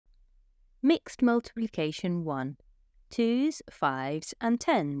Mixed multiplication 1. 2s, 5s and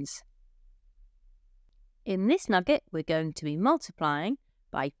 10s. In this nugget, we're going to be multiplying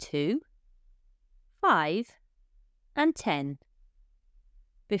by 2, 5 and 10.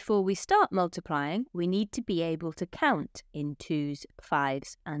 Before we start multiplying, we need to be able to count in 2s,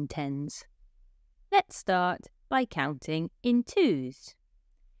 5s and 10s. Let's start by counting in 2s.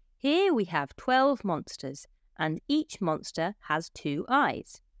 Here we have 12 monsters, and each monster has 2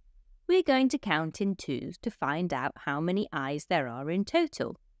 eyes. We're going to count in 2s to find out how many eyes there are in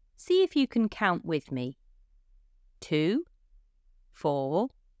total. See if you can count with me. 2, 4,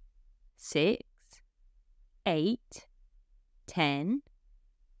 6, 8, 10,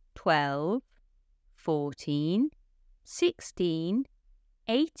 12, 14, 16,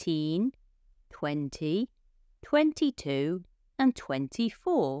 18, 20, 22 and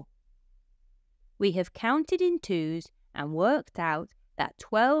 24. We have counted in 2s and worked out that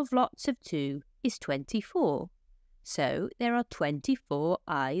 12 lots of 2 is 24. So there are 24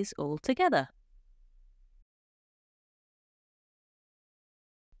 eyes altogether.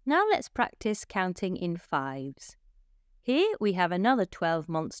 Now let's practice counting in 5s. Here we have another 12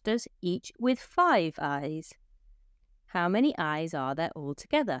 monsters, each with 5 eyes. How many eyes are there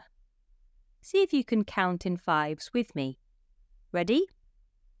altogether? See if you can count in 5s with me. Ready?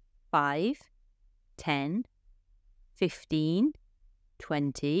 5, 10, 15,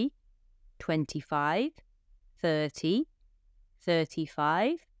 20, 25, 30,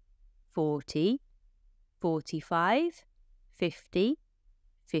 35, 40, 45, 50,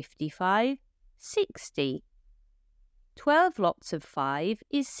 55, 60. 12 lots of 5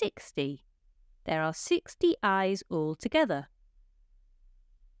 is 60. There are 60 eyes altogether.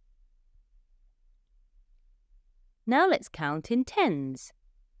 Now let's count in 10s.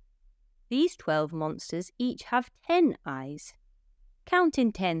 These 12 monsters each have 10 eyes. Count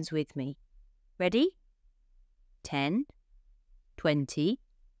in 10s with me. Ready? 10, 20,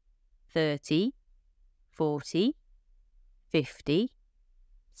 30, 40, 50,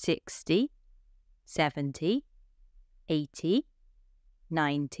 60, 70, 80,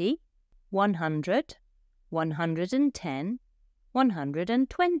 90, 100, 110,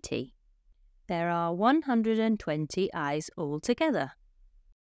 120. There are 120 eyes altogether.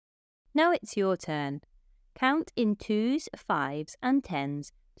 Now it's your turn. Count in 2s, 5s and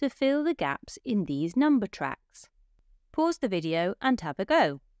 10s to fill the gaps in these number tracks. Pause the video and have a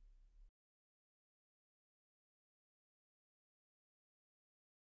go.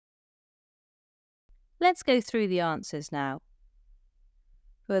 Let's go through the answers now.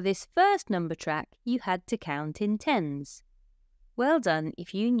 For this first number track, you had to count in 10s. Well done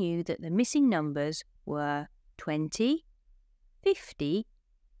if you knew that the missing numbers were 20, 50,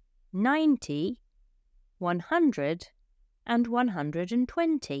 90, 100 and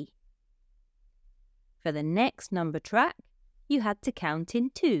 120. For the next number track, you had to count in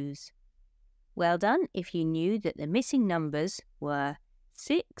 2s. Well done if you knew that the missing numbers were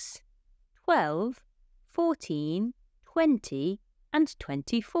 6, 12, 14, 20 and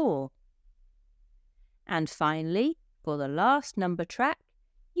 24. And finally, for the last number track,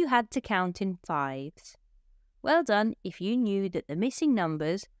 you had to count in 5s. Well done if you knew that the missing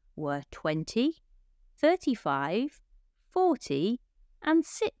numbers were 20, 35, 40 and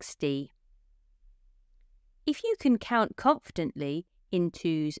 60. If you can count confidently in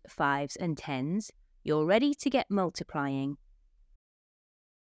 2s, 5s and 10s, you're ready to get multiplying.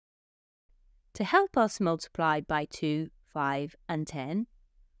 To help us multiply by 2, 5 and 10,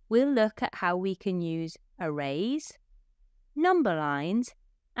 we'll look at how we can use arrays, number lines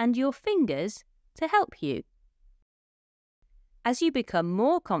and your fingers to help you. As you become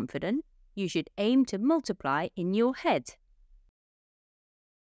more confident, you should aim to multiply in your head.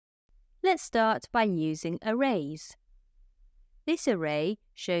 Let's start by using arrays. This array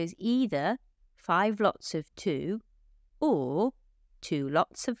shows either 5 lots of 2 or 2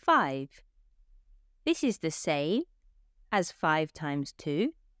 lots of 5. This is the same as 5 times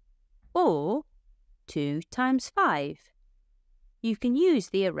 2 or 2 times 5. You can use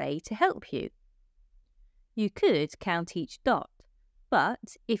the array to help you. You could count each dot,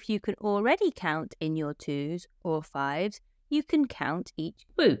 but if you can already count in your 2s or 5s, you can count each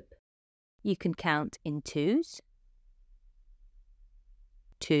group. You can count in 2s,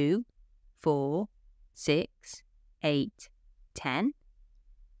 2, 4, 6, 8, 10,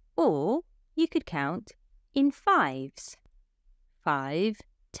 or you could count in 5s, 5,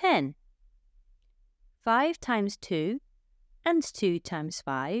 10. 5 times 2 and 2 times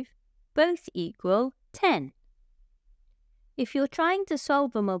 5 both equal 10. If you're trying to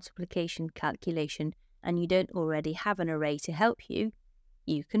solve a multiplication calculation and you don't already have an array to help you,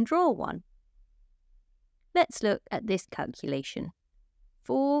 you can draw one. Let's look at this calculation.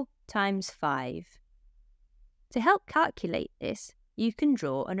 4 times 5. To help calculate this, you can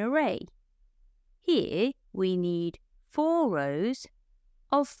draw an array. Here we need 4 rows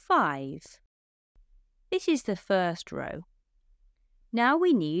of 5. This is the first row. Now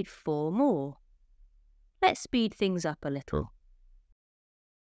we need 4 more. Let's speed things up a little.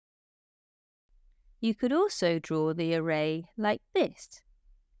 You could also draw the array like this.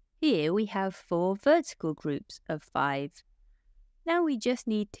 Here we have 4 vertical groups of 5. Now we just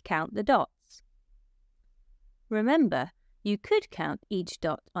need to count the dots. Remember, you could count each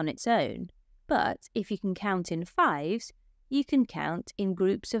dot on its own, but if you can count in 5s, you can count in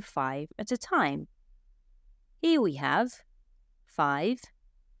groups of 5 at a time. Here we have 5,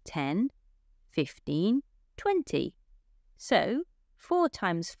 10, 15, 20. So 4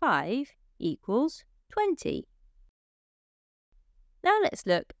 times 5 equals 20. Now let's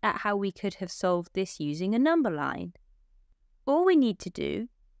look at how we could have solved this using a number line. All we need to do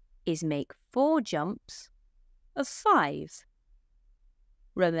is make 4 jumps of 5.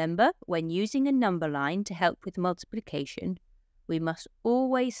 Remember, when using a number line to help with multiplication, we must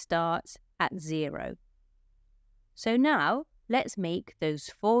always start at 0. So now let's make those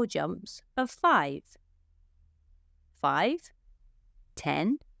 4 jumps of 5. 5,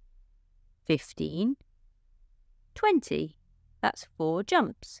 10, 15, 20. That's 4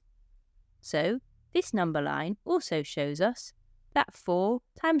 jumps. So this number line also shows us that 4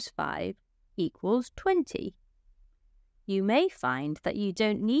 times 5 equals 20. You may find that you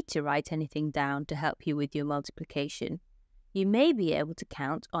don't need to write anything down to help you with your multiplication. You may be able to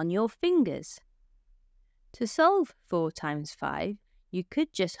count on your fingers. To solve 4 times 5, you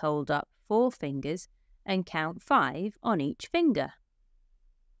could just hold up 4 fingers and count 5 on each finger.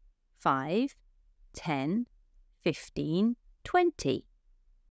 5, 10, 15, 20.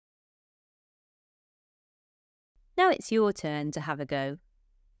 Now it's your turn to have a go.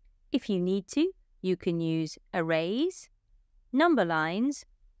 If you need to, you can use arrays, number lines,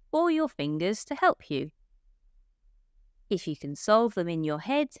 or your fingers to help you. If you can solve them in your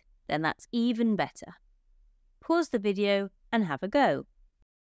head, then that's even better. Pause the video and have a go.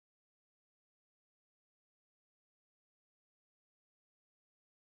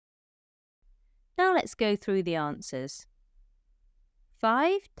 Now let's go through the answers.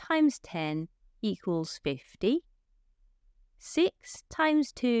 5 times 10 equals 50. 6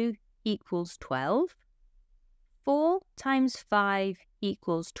 times 2 equals 12. 4 times 5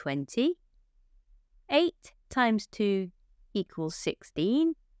 equals 20. 8 times 2 equals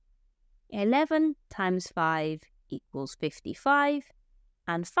 16. 11 times 5 equals 55.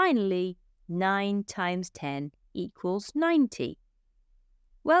 And finally, 9 times 10 equals 90.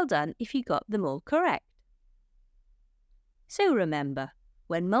 Well done if you got them all correct. So remember,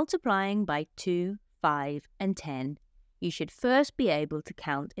 when multiplying by 2, 5 and 10, you should first be able to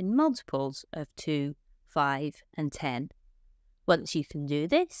count in multiples of 2, 5 and 10. Once you can do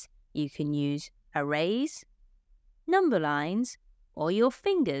this, you can use arrays, number lines, or your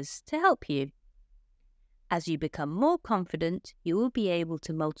fingers to help you. As you become more confident, you will be able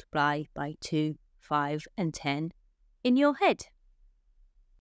to multiply by 2, 5 and 10 in your head.